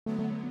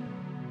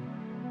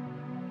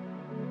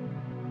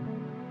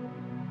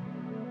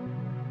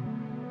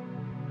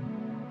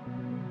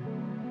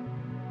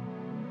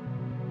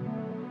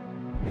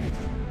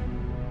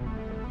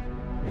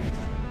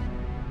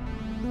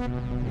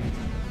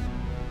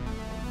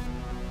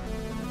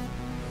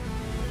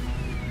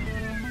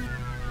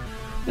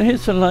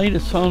Here's the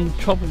latest on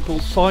Tropical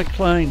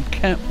Cyclone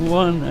Cat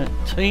 1 at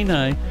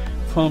Tino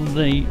from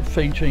the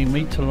Fiji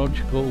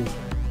Meteorological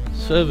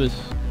Service.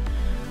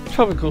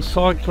 Tropical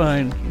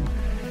Cyclone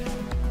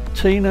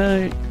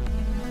Tino,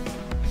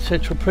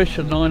 central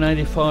pressure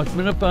 985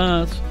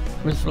 millibars,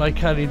 was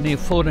located near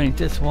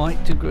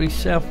 14.8 degrees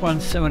south,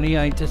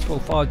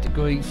 178.5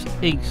 degrees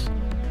east.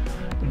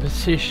 The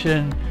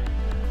position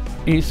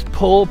is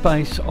poor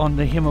based on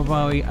the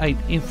Himawari 8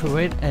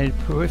 infrared and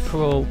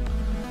peripheral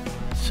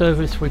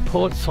service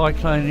report.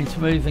 Cyclone is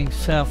moving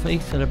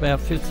southeast at about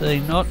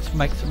 15 knots,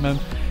 maximum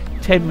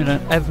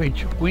 10-minute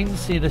average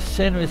winds near the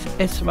centre is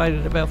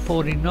estimated about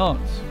 40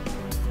 knots.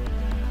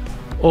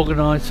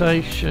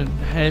 Organisation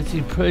has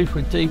improved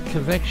with deep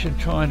convection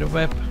trying to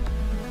wrap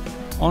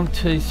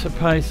onto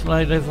supposed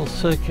low-level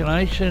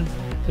circulation.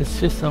 The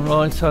system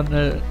lies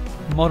under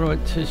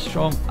moderate to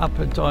strong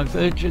upper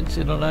divergence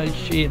in a low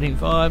shear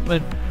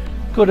environment.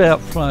 Good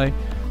outflow.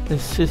 The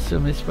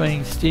system is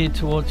being steered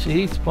towards the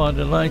east by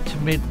the low to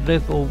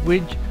mid-level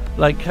ridge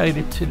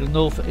located to the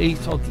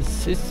northeast of the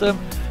system.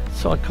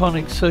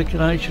 Cyclonic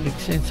circulation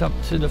extends up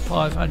to the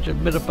 500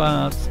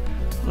 millibars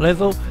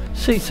level.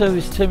 Sea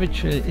surface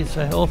temperature is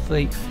a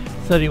healthy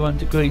 31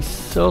 degrees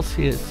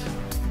Celsius.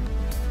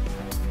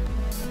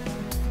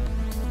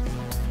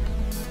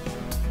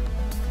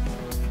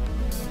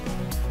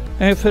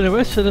 And for the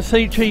rest of the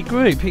Fiji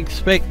group,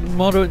 expect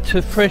moderate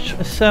to fresh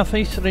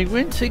southeasterly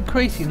winds,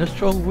 increasing the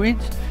strong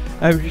winds.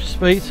 Average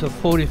speeds of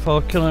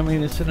 45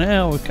 kilometres an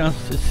hour with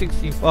gusts to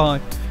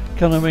 65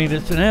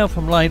 kilometres an hour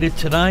from later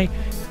today.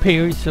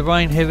 Periods of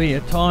rain heavy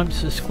at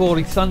times to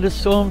squally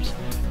thunderstorms.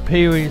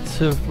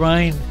 Periods of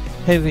rain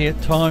heavy at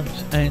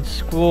times and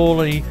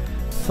squally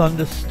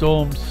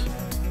thunderstorms.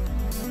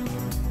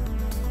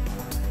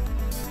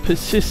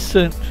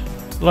 Persistent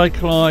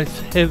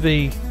localised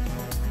heavy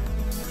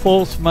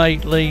falls may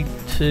lead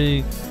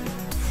to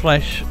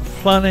flash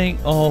flooding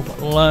of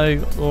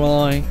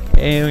low-lying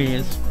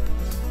areas.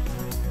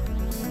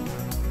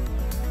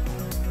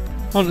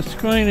 On the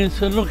screen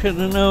is a look at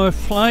the NOAA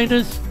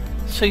floaters.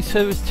 Sea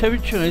surface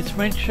temperature is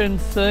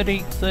mentioned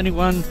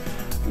 30-31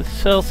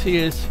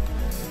 Celsius.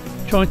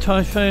 Joint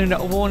Typhoon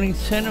Warning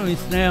Centre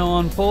is now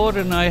on board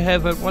and they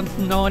have at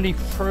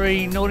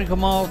 193 nautical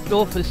miles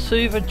north of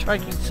Suva,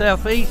 tracking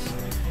southeast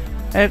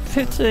at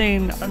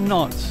 15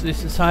 knots.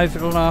 This is over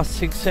the last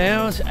 6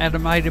 hours.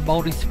 Animated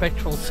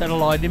multispectral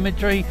satellite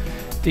imagery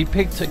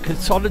depicts a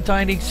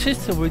consolidating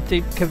system with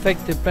deep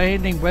convective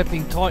banding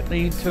wrapping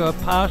tightly into a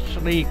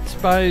partially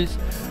exposed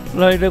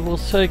low-level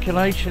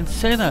circulation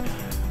centre,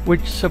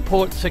 which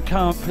supports the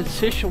current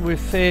position with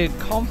fair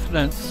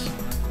confidence.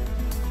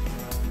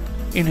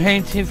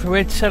 Enhanced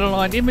infrared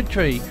satellite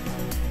imagery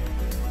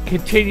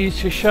continues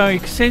to show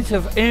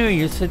extensive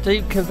areas of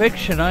deep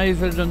convection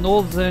over the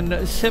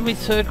northern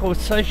semicircle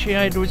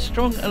associated with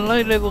strong and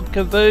low-level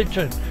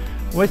convergence,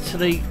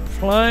 westerly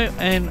flow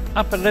and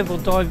upper-level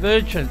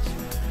divergence.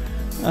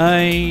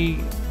 A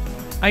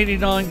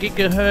 89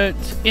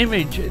 gigahertz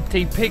image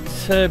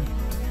depicts a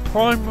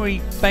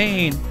primary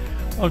band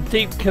of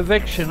deep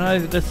convection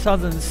over the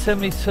southern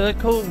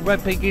semicircle,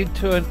 wrapping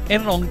into an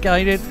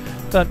elongated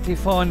but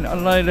defined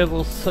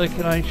low-level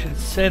circulation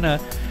centre.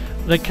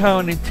 The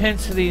current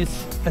intensity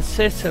is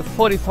assessed at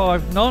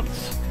 45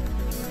 knots,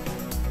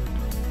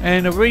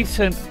 and a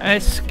recent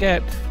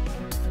ASCAT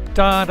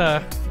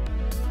data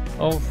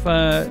of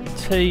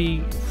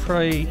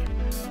T3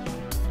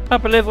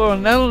 upper level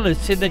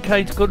analysis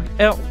indicates good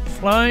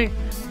outflow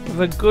with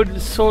a good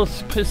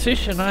source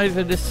position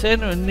over the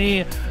centre and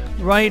near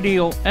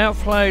radial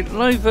outflow,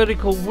 low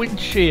vertical wind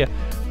shear.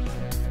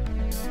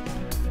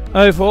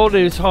 Overall,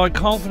 there is high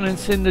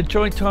confidence in the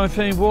Joint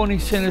Typhoon Warning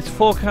Centre's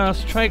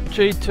forecast track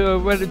due to a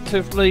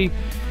relatively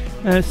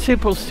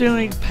simple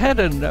steering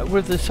pattern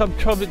with the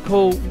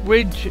subtropical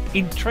ridge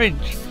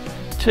entrenched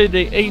to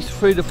the east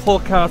through the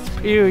forecast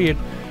period.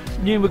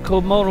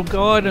 Numerical model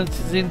guidance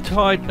is in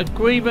tight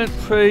agreement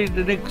through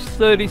the next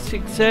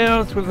 36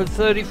 hours with a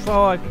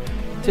 35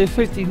 to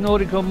 50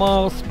 nautical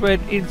mile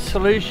spread in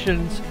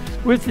solutions,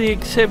 with the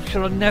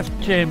exception of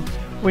NAFGEM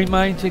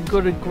remains in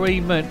good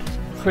agreement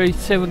through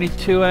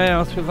 72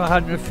 hours with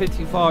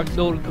 155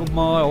 nautical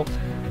mile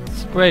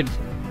spread.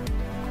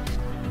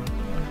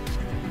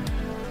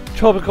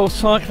 Tropical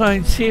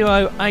Cyclone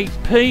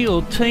 08P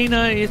or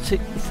Tino is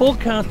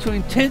forecast to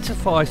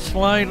intensify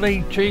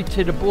slowly due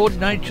to the broad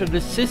nature of the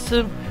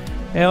system.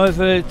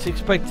 However, it's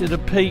expected to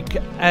peak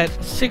at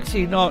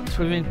 60 knots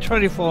within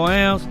 24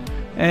 hours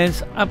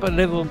as upper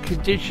level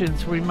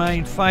conditions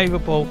remain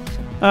favourable.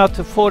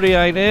 After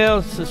 48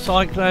 hours, the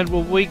cyclone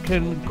will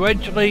weaken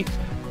gradually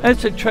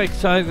as it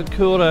tracks over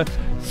cooler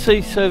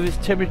sea surface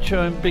temperature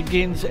and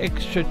begins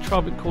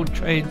extratropical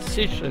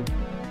transition.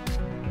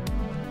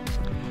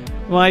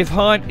 Wave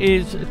height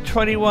is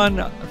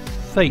 21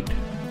 feet.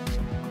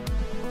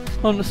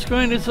 On the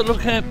screen is a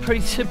look at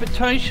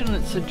precipitation.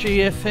 It's a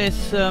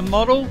GFS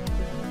model.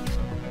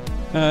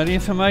 The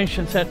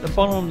information's at the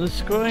bottom of the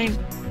screen.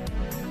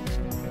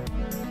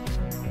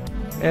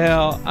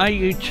 our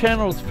AU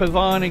channels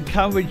providing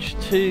coverage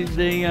to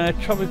the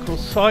tropical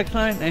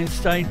cyclone, and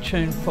stay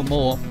tuned for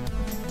more.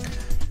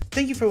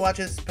 Thank you for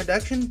watching this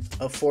production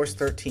of Force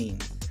 13.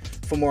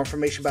 For more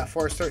information about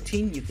Force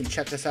 13, you can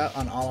check us out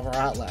on all of our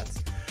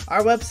outlets.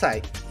 Our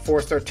website,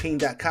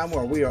 force13.com,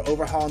 where we are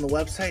overhauling the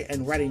website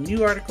and writing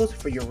new articles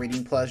for your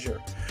reading pleasure.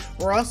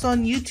 We're also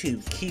on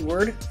YouTube,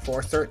 keyword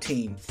Force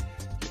 13.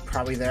 You're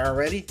probably there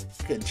already,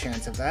 good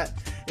chance of that.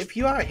 If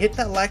you are, hit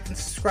that like and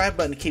subscribe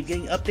button to keep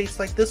getting updates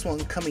like this one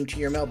coming to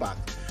your mailbox.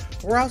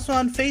 We're also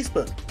on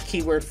Facebook,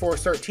 keyword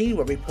Force 13,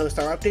 where we post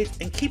our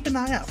updates, and keep an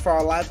eye out for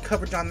our live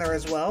coverage on there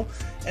as well.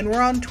 And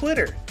we're on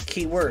Twitter,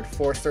 keyword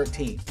Force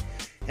 13.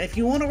 And if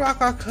you want to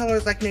rock our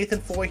colors like Nathan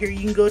Foy here, you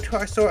can go to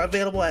our store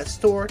available at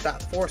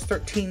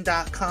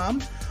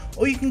store.force13.com,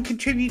 or you can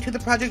contribute to the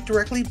project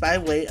directly by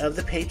way of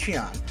the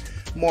Patreon.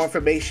 More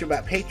information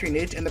about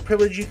patronage and the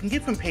privilege you can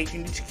get from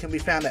patronage can be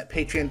found at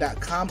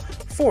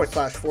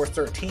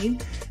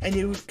patreon.com/force13, and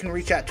you can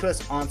reach out to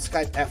us on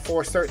Skype at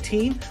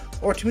Force13,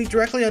 or to me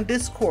directly on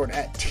Discord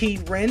at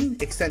TRIN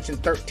extension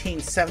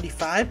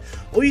 1375,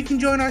 or you can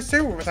join our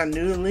server with our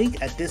new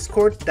link at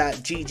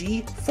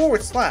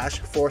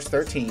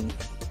discord.gg/Force13.